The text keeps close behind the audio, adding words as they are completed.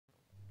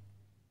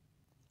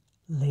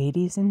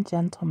Ladies and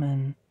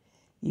gentlemen,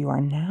 you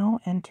are now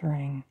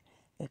entering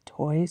the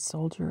Toy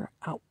Soldier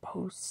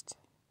Outpost.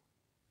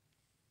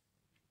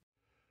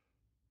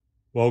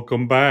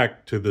 Welcome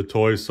back to the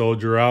Toy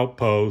Soldier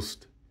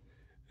Outpost.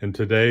 In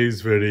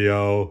today's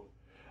video,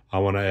 I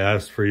want to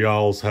ask for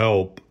y'all's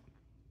help.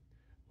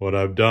 What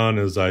I've done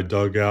is I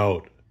dug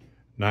out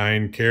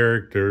 9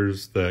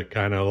 characters that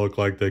kind of look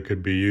like they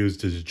could be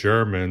used as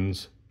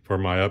Germans for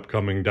my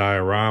upcoming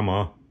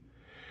diorama.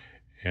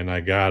 And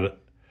I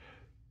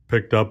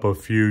picked up a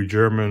few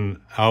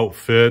German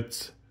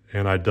outfits,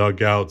 and I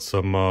dug out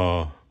some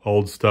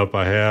old stuff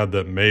I had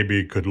that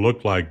maybe could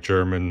look like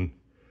German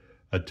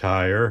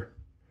attire.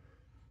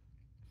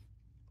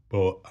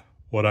 But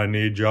what I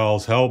need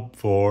y'all's help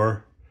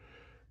for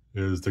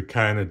is to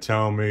kind of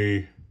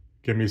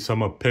give me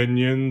some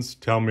opinions,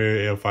 tell me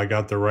if I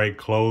got the right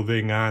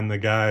clothing on the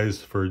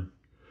guys for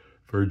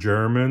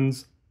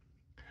Germans.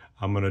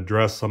 I'm going to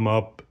dress them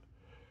up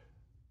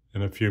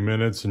in a few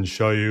minutes and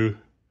show you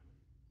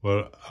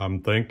what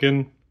I'm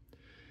thinking.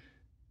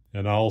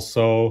 And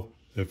also,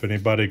 if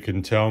anybody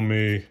can tell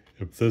me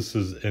if this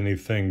is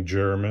anything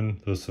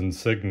German, this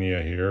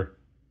insignia here,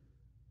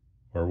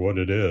 or what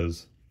it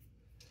is.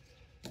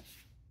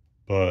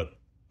 But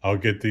I'll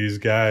get these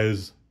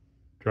guys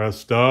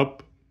dressed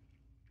up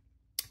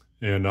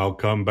and I'll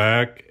come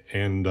back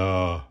and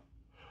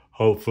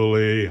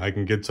hopefully I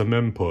can get some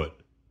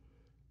input.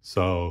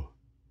 So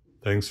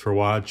thanks for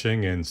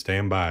watching and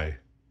stand by.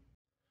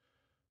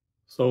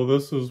 So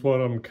this is what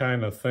I'm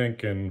kind of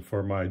thinking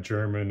for my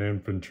German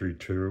infantry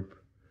troop.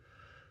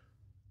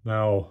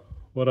 Now,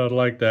 what I'd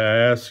like to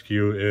ask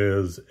you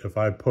is, if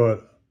I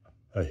put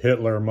a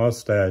Hitler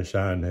mustache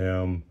on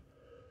him,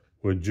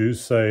 would you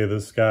say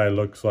this guy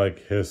looks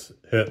like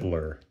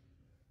Hitler?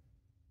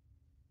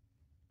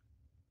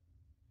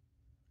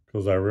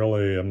 Because I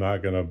really am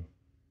not going to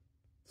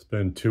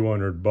spend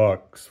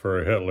 $200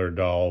 for a Hitler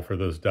doll for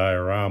this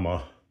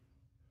diorama.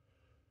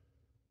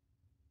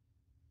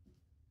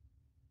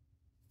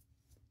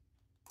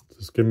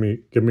 Just give me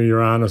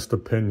your honest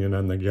opinion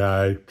on the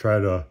guy. Try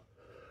to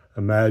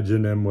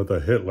imagine him with a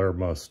Hitler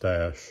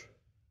mustache.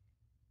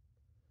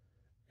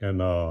 And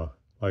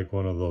like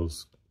one of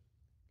those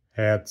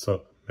hats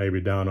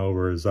maybe down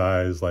over his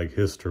eyes like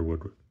Hitler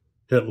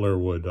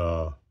would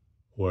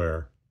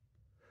wear.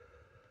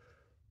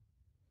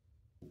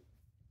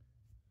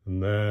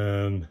 And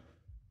then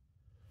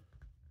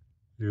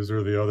these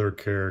are the other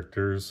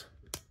characters.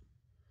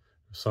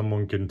 If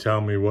someone can tell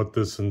me what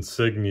this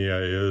insignia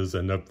is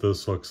and if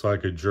this looks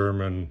like a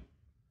German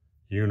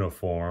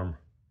uniform.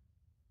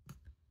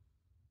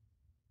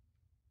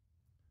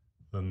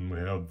 Then we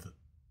have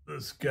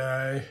this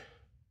guy.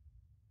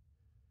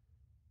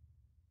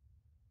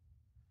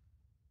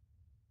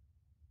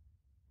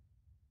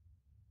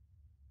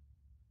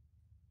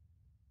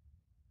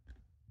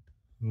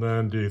 And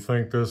then, do you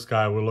think this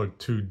guy would look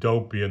too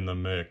dopey in the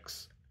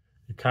mix?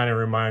 He kind of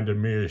reminded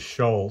me of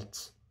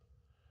Schultz,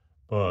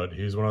 but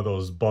he's one of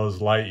those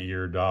Buzz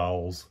Lightyear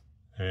dolls,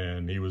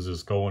 and he was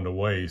just going to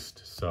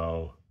waste.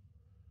 So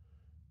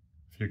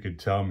if you could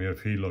tell me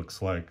if he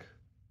looks like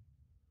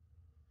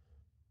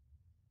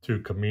too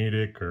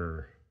comedic,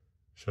 or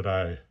should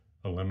I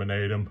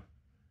eliminate him?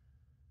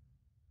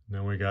 And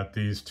then we got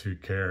these 2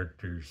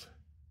 characters.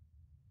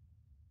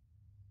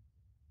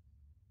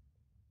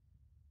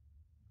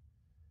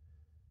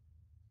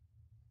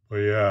 But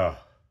yeah,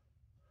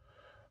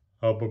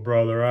 help a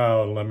brother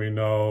out. Let me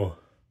know.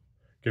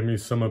 Give me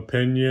some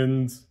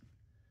opinions.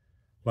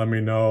 Let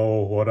me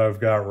know what I've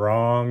got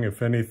wrong,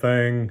 if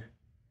anything,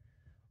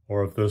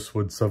 or if this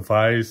would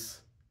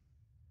suffice.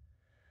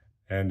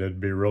 And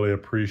it'd be really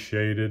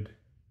appreciated.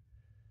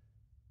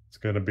 It's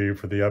going to be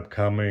for the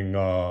upcoming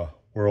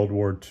World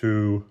War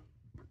II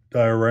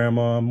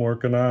diorama I'm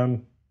working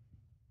on.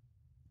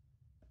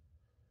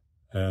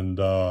 And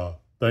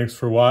thanks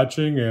for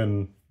watching,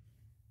 and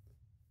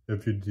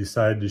if you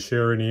decide to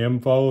share any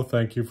info,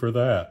 thank you for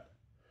that.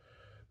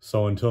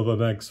 So until the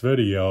next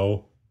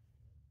video,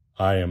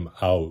 I am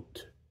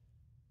out.